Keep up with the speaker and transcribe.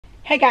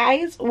Hey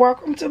guys,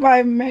 welcome to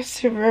my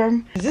messy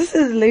room. This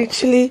is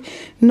literally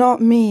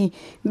not me.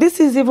 This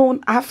is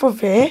even half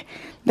of it.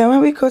 Then when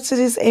we go to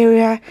this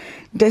area,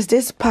 there's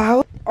this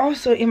pile.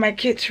 Also in my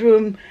kids'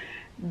 room,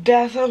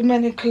 there are so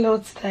many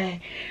clothes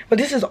there. But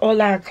this is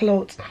all our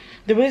clothes.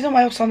 The reason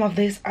why some of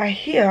these are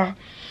here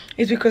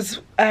is because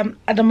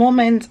at the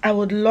moment I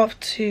would love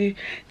to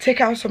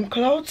take out some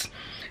clothes,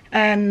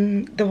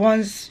 and the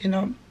ones, you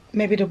know,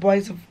 maybe the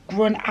boys have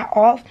grown out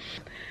of.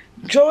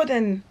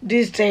 Jordan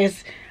these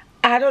days,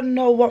 I don't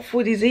know what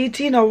food he's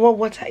eating or what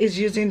water he's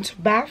using to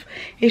bath.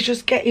 It's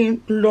just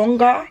getting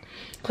longer,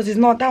 because it's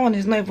not, that one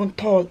is not even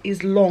tall,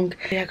 it's long.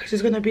 Yeah, because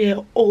it's gonna be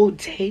here all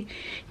day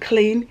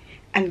clean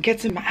and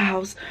getting my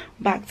house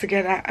back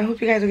together. I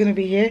hope you guys are gonna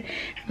be here.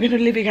 I'm gonna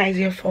leave you guys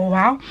here for a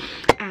while,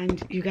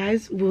 and you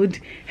guys would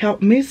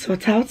help me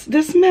sort out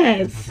this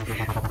mess.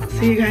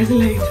 See you guys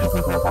later.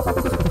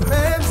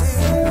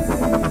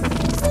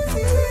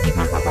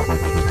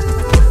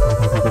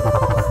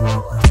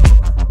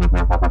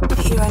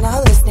 You are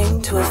now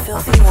listening to a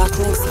Filthy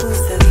Rotten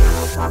exclusive.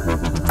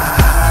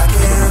 I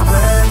can't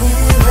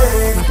believe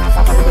it. I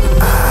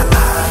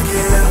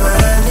can't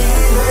believe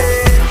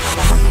it.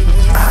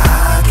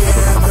 I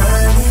can't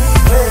believe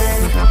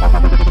it.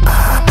 I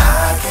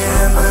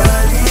can't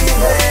believe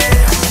it.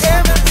 I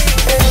can't believe it.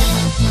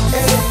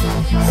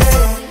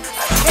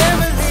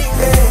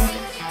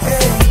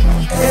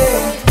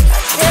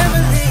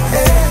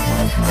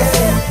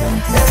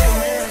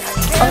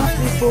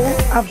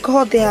 I've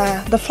got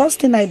the first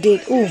thing I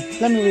did. Oh,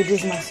 let me read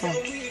this my song.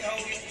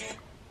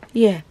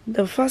 Yeah,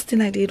 the first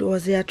thing I did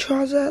was their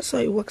trousers, so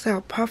it works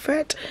out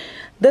perfect.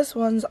 These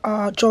ones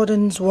are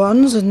Jordan's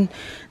ones, and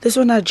this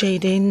one are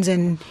Jayden's,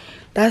 and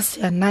that's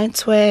their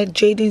nightwear,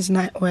 Jayden's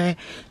nightwear,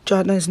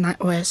 Jordan's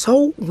nightwear.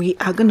 So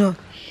I'm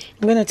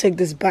gonna take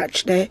this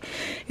batch there.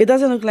 It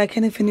doesn't look like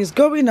anything is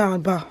going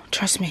on, but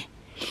trust me,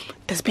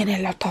 there's been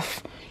a lot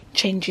of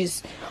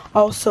changes.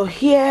 Also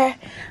here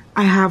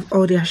I have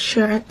all their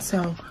shirts,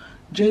 so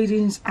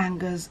Jayden's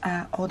hangers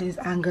are all these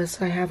hangers.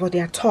 So I have all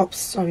their tops,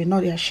 sorry,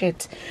 not their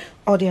shirts,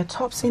 all their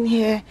tops in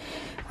here.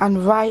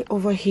 And right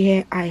over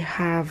here I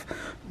have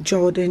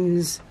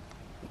Jordan's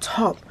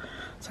top.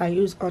 So I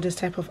use all this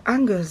type of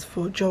hangers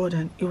for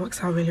Jordan. It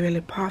works out really, really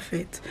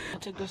perfect. I'll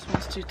take those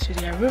ones to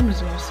their rooms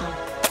also. You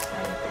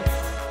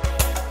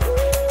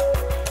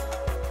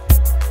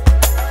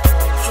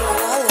are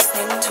now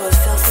listening to a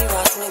Filthy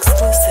Rotten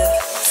exclusive.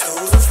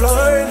 To the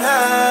floor and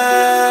high.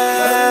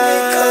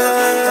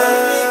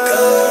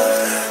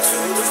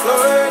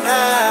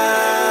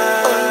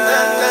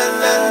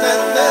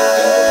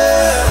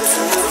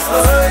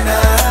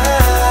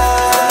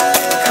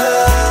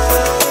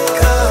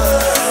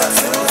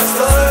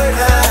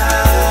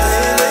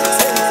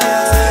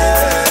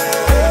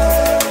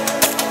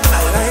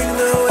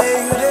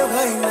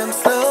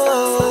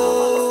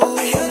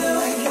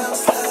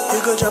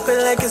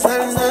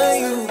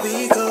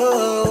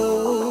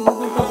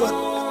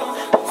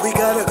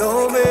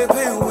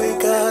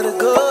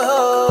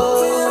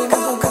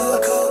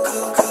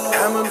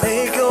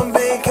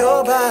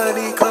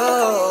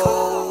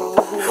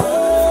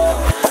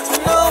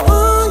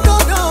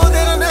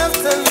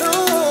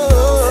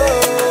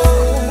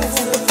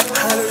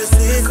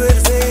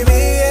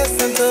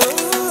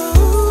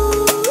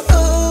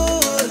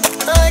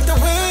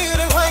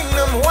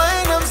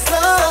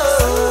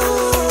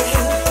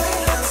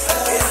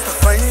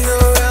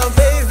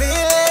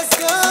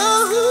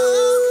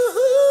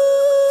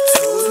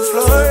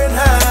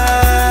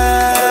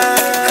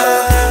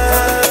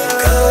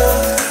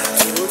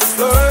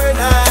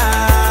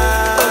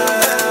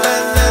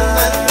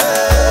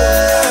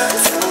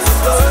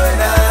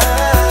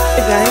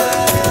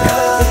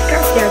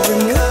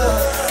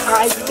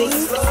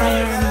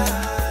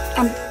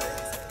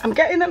 I'm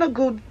getting in a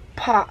good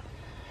part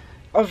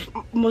of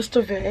most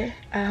of it.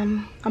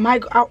 I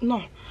might go out.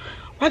 No,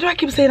 why do I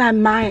keep saying I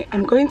might?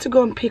 I'm going to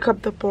go and pick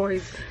up the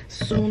boys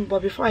soon,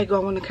 but before I go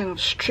I want to kind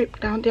of strip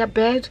down their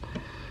bed,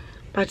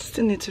 but I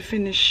still need to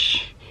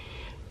finish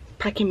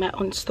packing my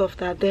own stuff.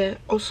 That there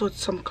also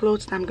some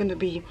clothes that I'm going to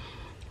be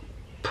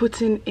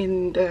putting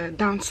in the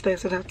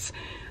downstairs so that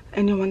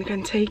anyone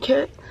can take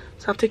it.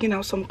 So I've taken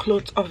out some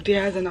clothes of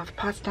theirs and I've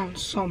passed down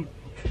some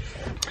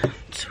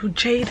to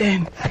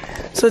Jayden.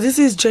 So this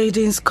is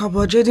Jayden's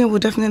cupboard. Jayden will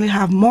definitely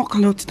have more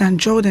clothes than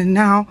Jordan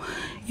now.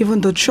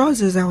 Even the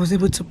trousers, I was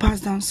able to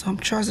pass down some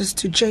trousers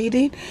to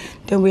Jayden.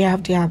 Then we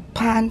have their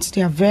pants,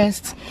 their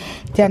vests,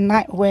 their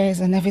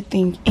nightwears and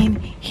everything in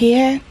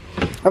here.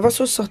 I've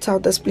also sorted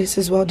out this place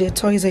as well. Their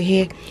toys are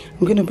here.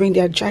 I'm going to bring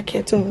their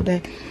jacket over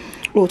there.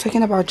 Oh,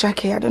 talking about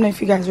jacket, I don't know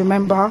if you guys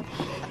remember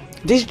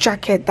this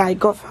jacket that I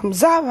got from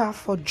Zara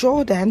for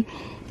Jordan.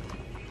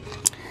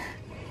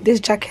 This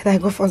jacket I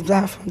got from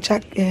Zara for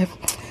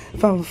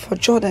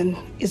Jordan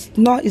is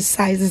not his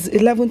size. It's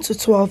 11 to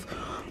 12,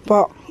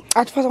 but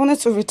at first I wanted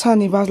to return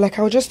it, but I was like,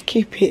 I'll just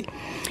keep it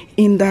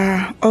in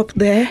the up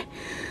there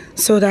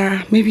so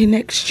that maybe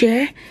next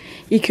year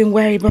you can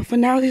wear it. But for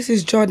now, this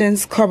is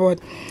Jordan's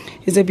cupboard.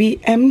 It's a bit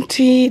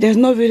empty. There's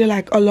not really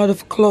like a lot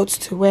of clothes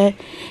to wear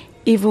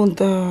even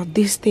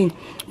this thing.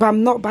 But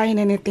I'm not buying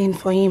anything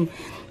for him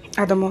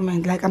at the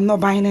moment. Like, I'm not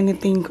buying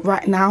anything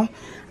right now.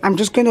 I'm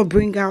just going to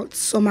bring out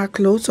summer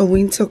clothes or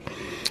winter,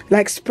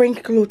 like spring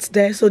clothes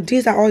there. So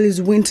these are all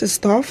his winter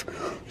stuff,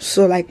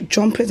 so like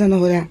jumpers and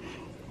all that.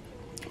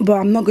 But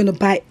I'm not going to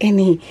buy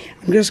any.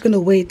 I'm just going to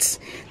wait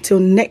till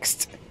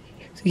next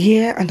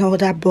year and all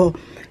that. But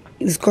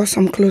he's got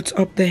some clothes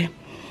up there.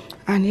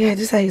 And yeah,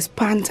 these are his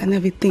pants and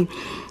everything.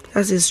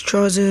 That's his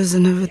trousers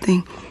and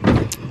everything.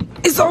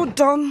 It's all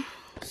done.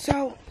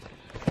 So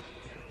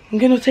I'm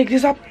going to take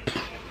this up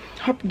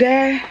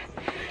there.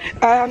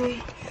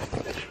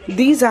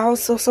 These are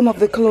also some of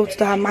the clothes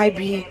that I might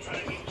be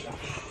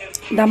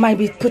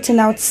putting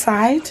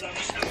outside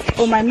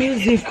for my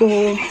music.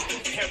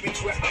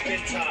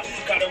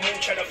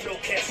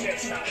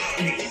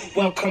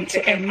 Welcome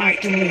to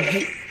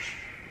MI.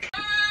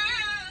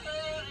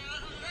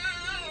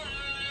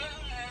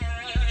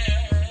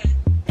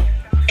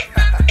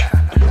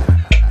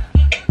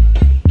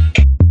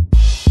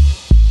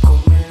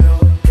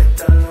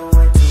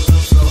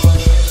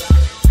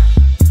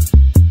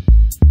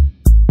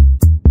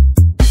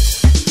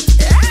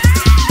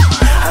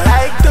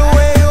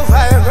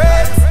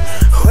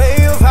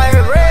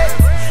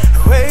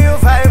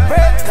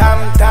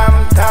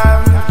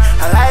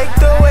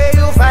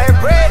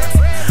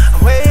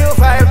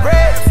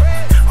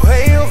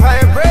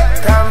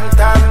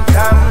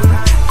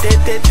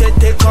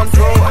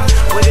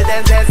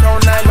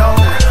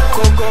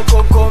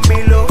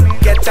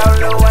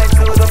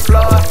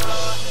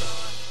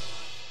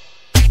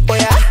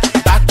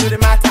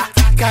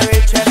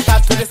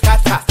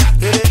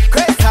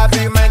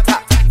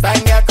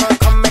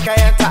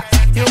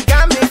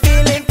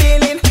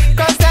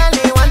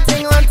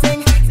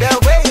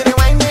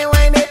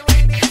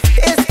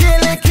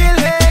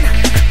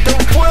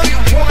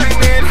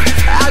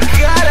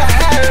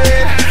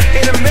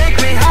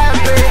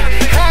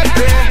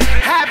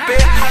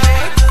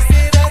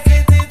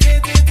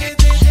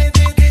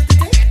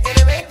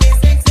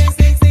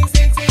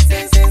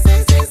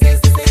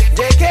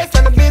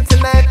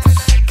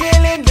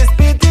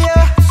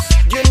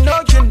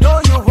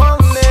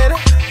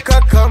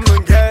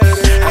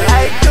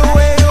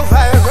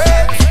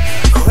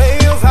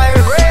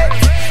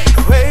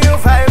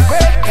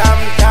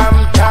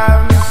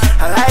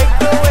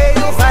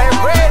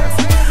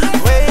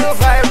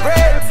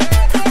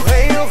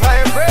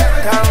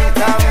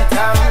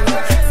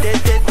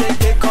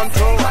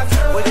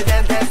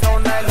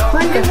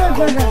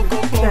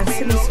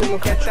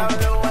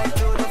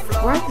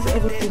 Why is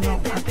everything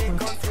not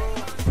backward?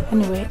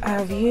 Anyway, I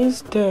have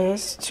used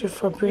this to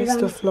Febreze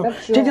the floor.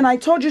 Jayden, I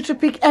told you to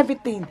pick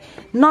everything,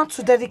 not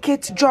to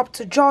dedicate the job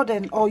to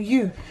Jordan or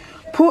you.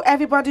 Put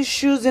everybody's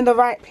shoes in the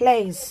right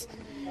place.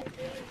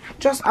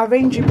 Just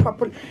arrange it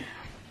properly.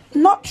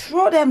 Not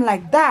throw them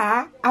like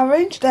that.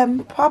 Arrange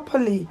them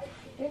properly.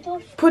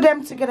 Put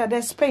them together.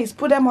 There's space.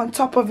 Put them on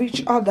top of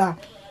each other.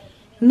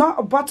 Not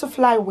a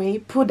butterfly way.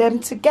 Put them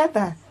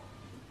together.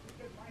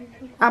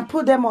 And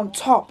put them on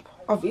top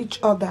of each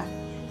other.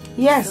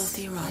 Yes.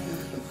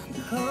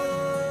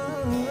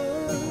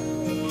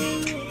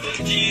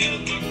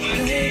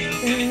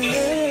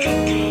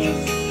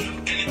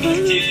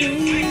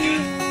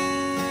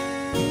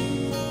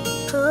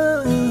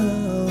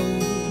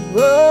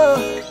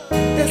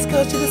 This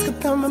girl, she just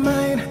got on my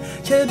mind.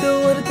 She do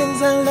all the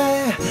things I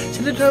like.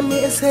 She did drum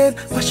me his head,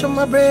 wash on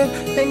my brain,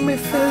 make me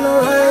feel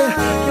alright.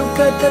 You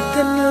got that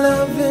thing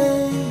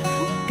loving,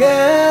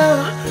 girl.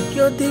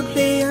 You're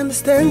deeply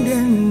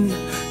understanding,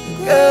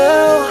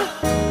 girl.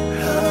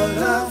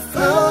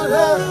 How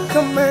love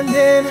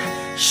commanding.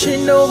 She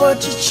know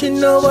what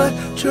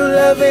true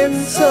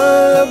loving's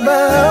all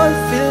about.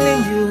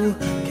 Feeling you,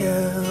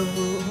 girl.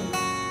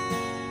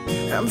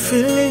 I'm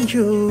feeling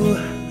you,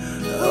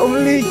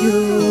 only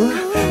you.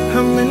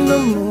 I'm in the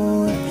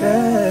mood,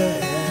 girl.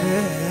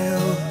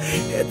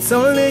 It's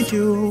only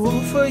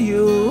you for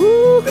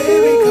you.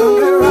 Baby,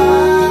 come and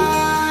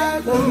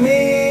ride with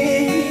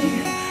me.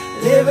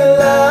 Live in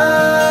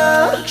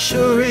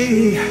luxury.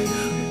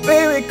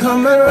 Baby,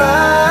 come and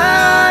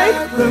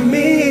ride with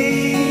me.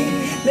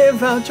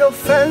 Live out your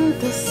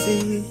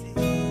fantasy.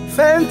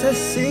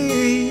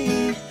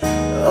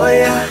 Oh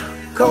yeah,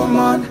 come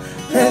on,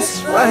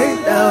 let's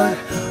ride out.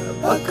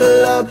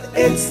 Buckle up,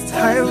 it's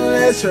time,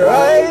 let's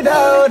ride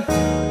out.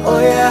 Oh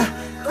yeah,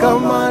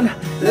 come on,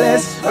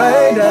 let's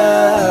ride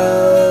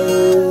out.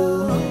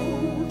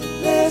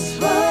 Let's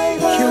ride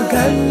out. You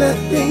got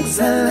nothing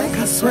I like,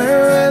 I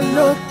swear I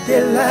know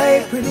they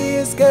like.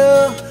 Prettiest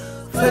girl,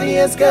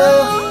 funniest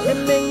girl, you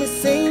make me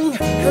sing.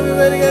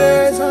 Everybody got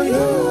their eyes on you.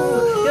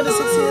 You're the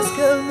sexiest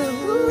girl in the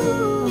room.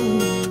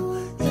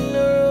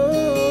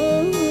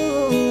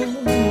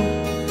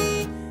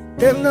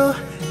 Them no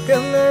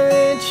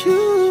reach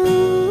you.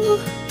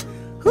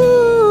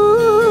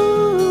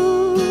 Ooh,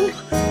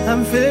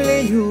 I'm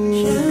feeling you,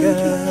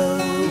 girl.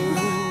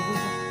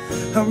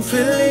 I'm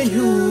feeling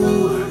you,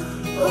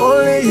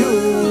 only you.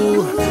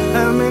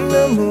 I'm in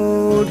the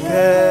mood,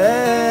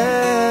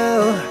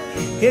 girl.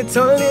 It's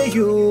only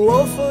you,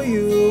 all for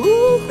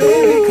you.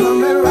 Baby, come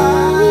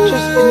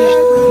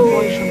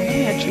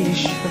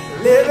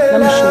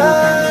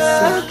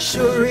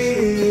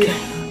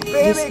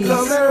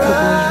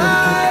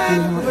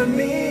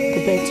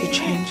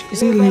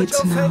Is it late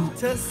now?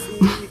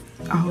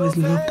 I always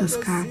love the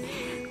sky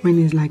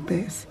when it's like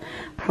this.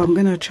 But I'm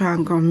gonna try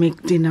and go and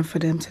make dinner for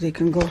them so they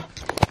can go.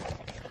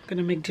 I'm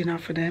gonna make dinner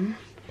for them.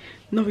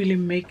 Not really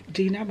make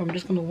dinner, but I'm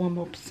just gonna warm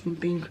up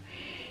something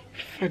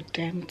for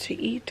them to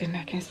eat, and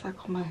I can start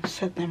come and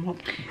set them up.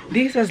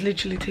 This has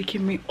literally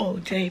taken me all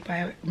day, but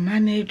I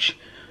managed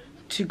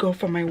to go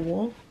for my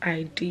walk.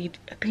 I did,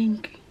 I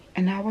think,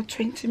 an hour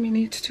 20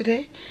 minutes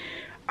today,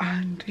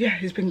 and yeah,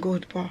 it's been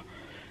good. But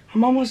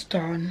I'm almost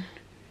done.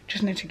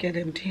 Just need to get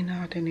them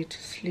dinner. They need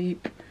to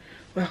sleep.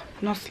 Well,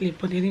 not sleep,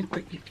 but they need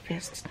to eat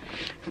first.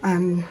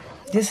 And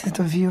this is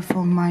the view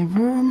from my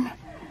room.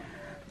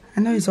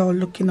 I know it's all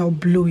looking all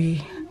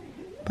bluey,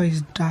 but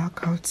it's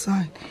dark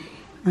outside.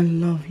 I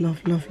love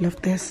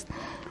this.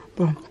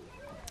 But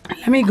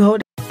let me go.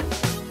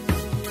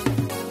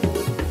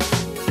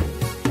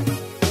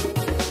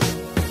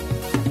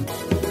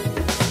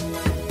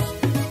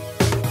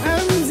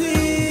 Ramsey,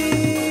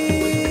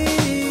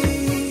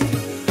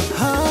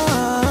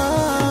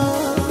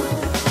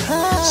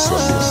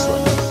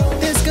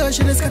 this girl,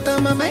 she just got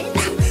on my mind.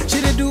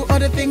 She did do all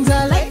the things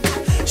I like.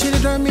 She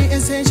did drive me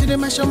insane. She did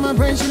mash up my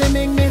brain. She did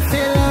make me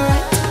feel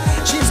alright.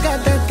 She's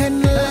got that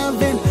kind of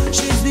loving.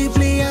 She's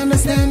deeply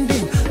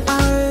understanding.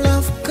 Our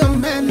love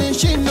commanding.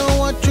 She know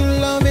what true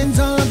loving's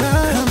all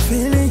about. I'm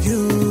feeling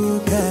you,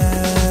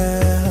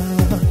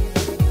 girl.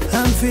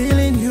 I'm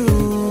feeling you.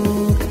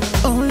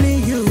 Only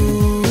you.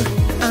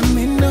 I'm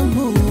in the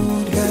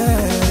mood,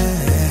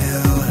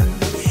 girl.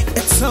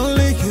 It's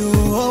only you,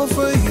 all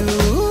for you.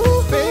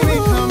 Baby,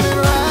 come and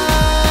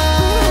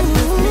ride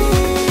with me.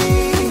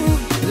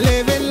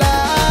 Living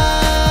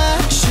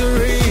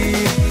luxury.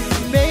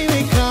 Baby,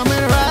 come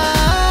and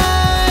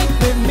ride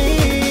with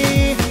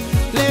me.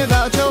 Live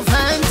out your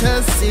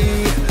fantasy.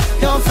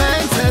 Your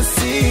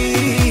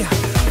fantasy.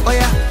 Oh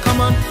yeah, come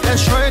on,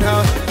 let's try it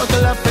out.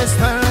 Buckle up this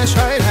time, let's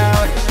try it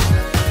out.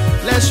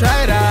 Let's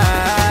try it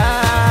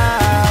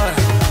out.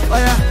 Oh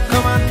yeah,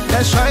 come on,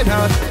 let's try it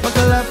out.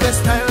 Buckle up this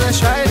time, let's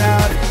try it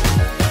out.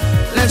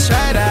 Let's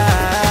try it out.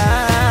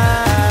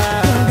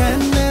 You got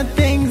the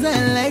things I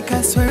like,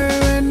 I swear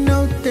I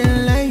know they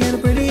like. You're the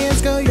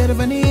prettiest girl, you're the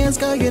funniest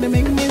girl, you're the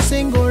make me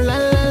sing, go la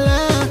la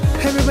la.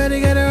 Everybody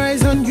got their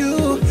eyes on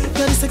you.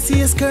 You're the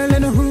sexiest girl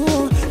in the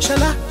room.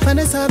 Shala, find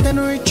us out, then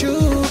reach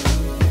you.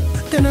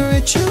 Then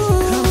reach you.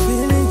 I'm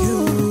feeling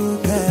you,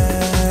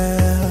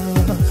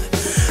 girl.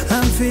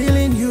 I'm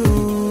feeling you.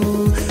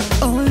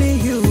 Only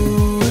you.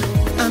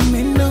 I'm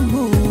in the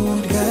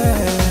mood,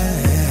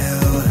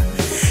 girl.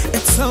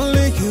 It's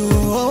only you,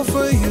 all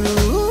for you.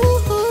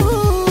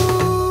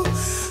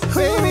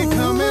 Baby,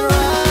 come and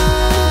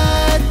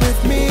ride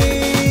with me.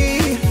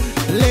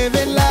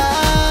 Living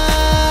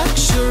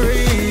luxury.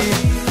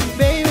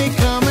 Baby,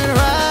 come and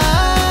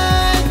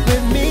ride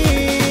with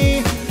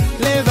me.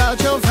 Live out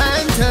your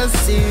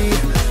fantasy.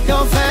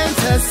 Your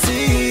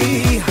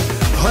fantasy.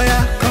 Oh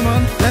yeah, come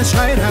on, let's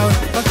try it out.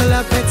 Buckle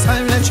up, it's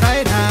time, let's try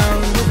it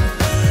out.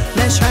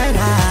 Let's try it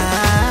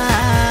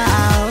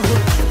out.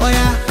 Oh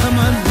yeah, come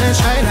on, let's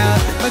try it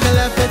out. Buckle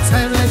up, it's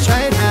time, let's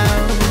try it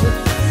out.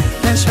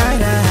 Let's try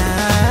it out.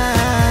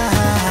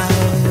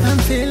 I'm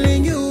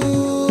feeling you.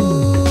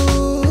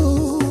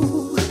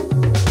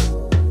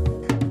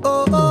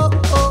 Oh, oh,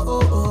 oh,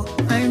 oh, oh.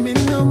 I'm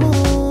in the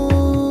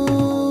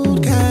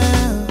mood,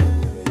 girl.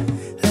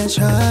 Let's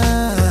try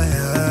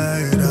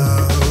it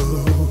out.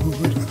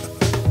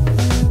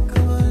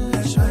 Come on,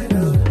 let's try it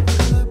out.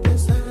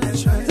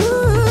 Let's try it out.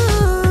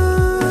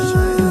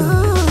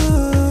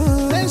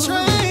 Let's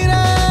try it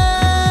out.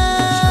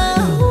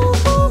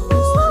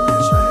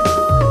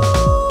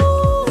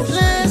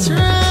 Let's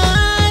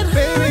ride.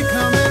 Baby,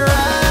 come and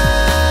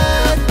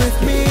ride with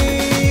me.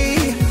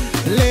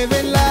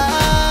 Living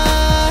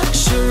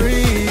luxury.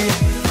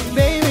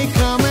 Baby,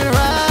 come and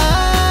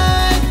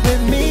ride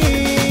with me.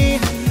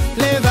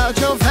 Live out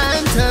your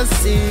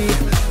fantasy.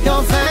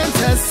 Your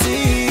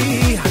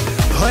fantasy.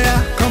 Oh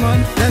yeah, come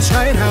on, let's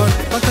try it out.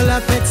 Buckle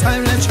up, it's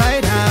time, let's try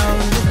it out.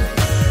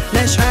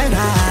 Let's try it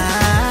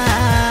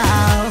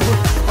out.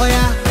 Oh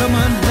yeah, come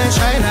on, let's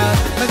try it out.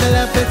 Buckle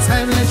up, it's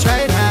time, let's try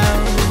it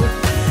out.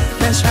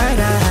 Let's try it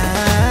out.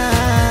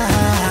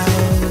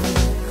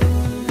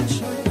 Let's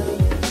try it out.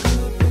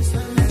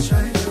 Let's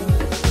try it out.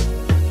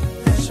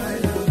 Let's try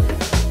it out.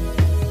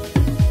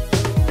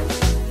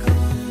 Come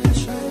on, let's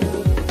try it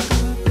out.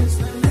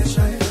 Let's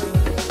try it out.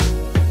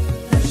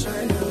 Let's try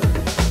it out.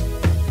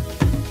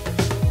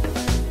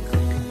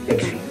 Hey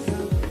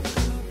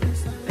guys,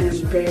 I'm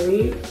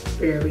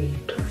very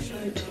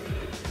tired.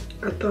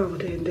 I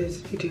thought in this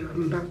video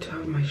I'm about to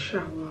have my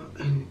shower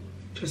and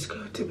just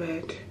go to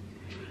bed.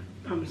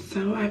 I'm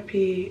so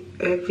happy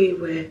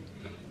everywhere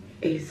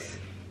is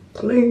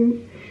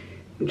clean.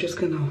 I'm just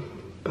gonna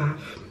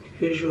bath,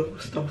 usual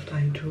stuff that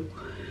I do,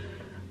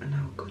 and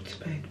I'll go to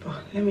bed.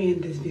 But let me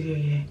end this video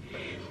here.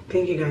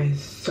 Thank you guys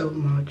so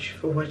much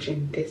for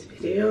watching this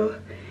video,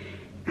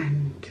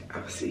 and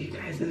I'll see you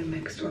guys in the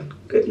next one.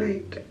 Good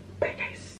night. Bye guys.